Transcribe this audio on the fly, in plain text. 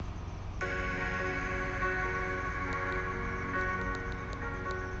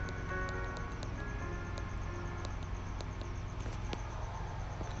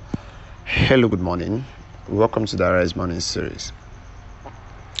Hello, good morning. Welcome to the Arise Morning series.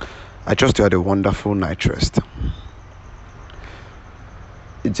 I trust you had a wonderful night rest.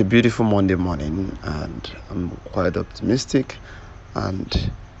 It's a beautiful Monday morning, and I'm quite optimistic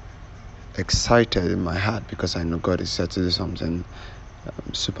and excited in my heart because I know God is set to do something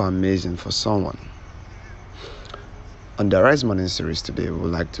super amazing for someone. On the Arise Morning series today, we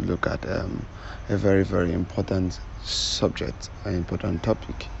would like to look at a very, very important subject, an important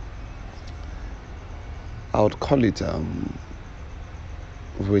topic. I would call it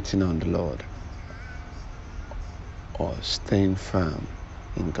waiting on the Lord, or staying firm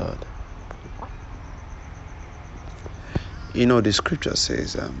in God. You know, the scripture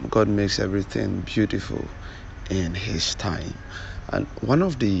says God makes everything beautiful in His time, and one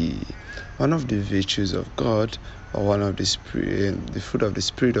of the virtues of God, or one of the fruit of the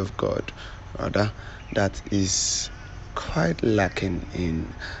Spirit of God, rather, that is quite lacking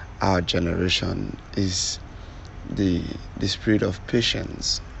in our generation is the spirit of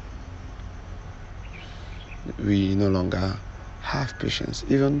patience. We no longer have patience.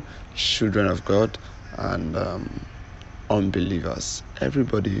 Even children of God and unbelievers,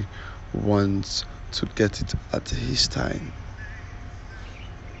 everybody wants to get it at His time.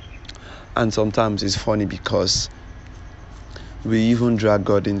 And sometimes it's funny because we even drag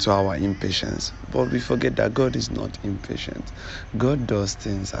God into our impatience, but we forget that God is not impatient. God does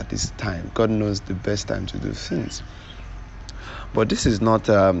things at His time. God knows the best time to do things. But this is not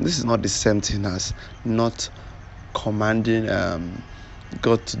the same thing as not commanding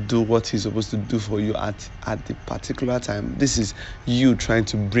God to do what He's supposed to do for you at the particular time. This is you trying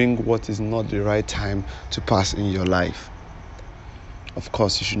to bring what is not the right time to pass in your life. Of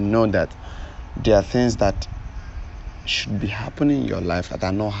course, you should know that there are things that should be happening in your life that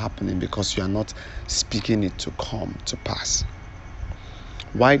are not happening because you are not speaking it to come to pass.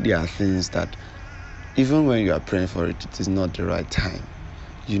 Why there are things that even when you are praying for it, it is not the right time.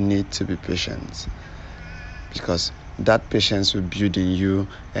 You need to be patient, because that patience will build in you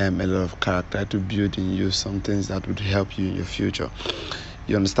a lot of character, to build in you some things that would help you in your future.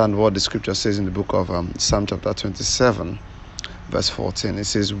 You understand what the scripture says in the book of Psalm chapter 27, verse 14. It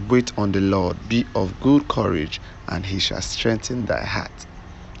says, "Wait on the Lord, be of good courage, and He shall strengthen thy heart."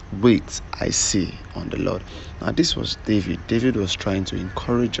 Wait, I say, on the Lord. Now, this was David. David was trying to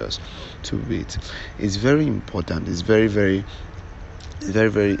encourage us to wait. It's very important. It's very, very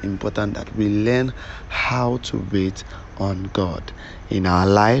important that we learn how to wait on God in our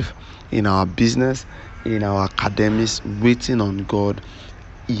life, in our business, in our academics. Waiting on God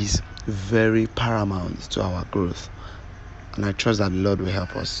is very paramount to our growth, and I trust that the Lord will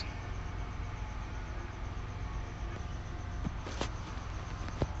help us.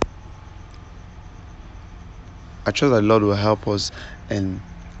 I trust that the Lord will help us in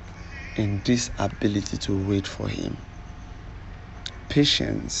this ability to wait for Him.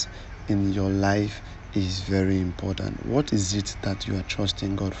 Patience in your life is very important. What is it that you are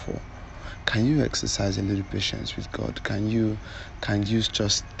trusting God for? Can you exercise a little patience with God? Can you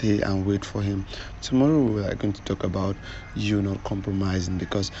just stay and wait for Him? Tomorrow we are going to talk about you not compromising,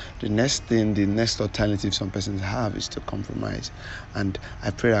 because the next alternative some persons have is to compromise. And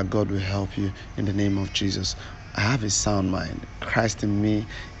I pray that God will help you in the name of Jesus. I have a sound mind. Christ in me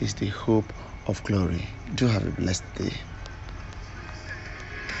is the hope of glory. Do have a blessed day.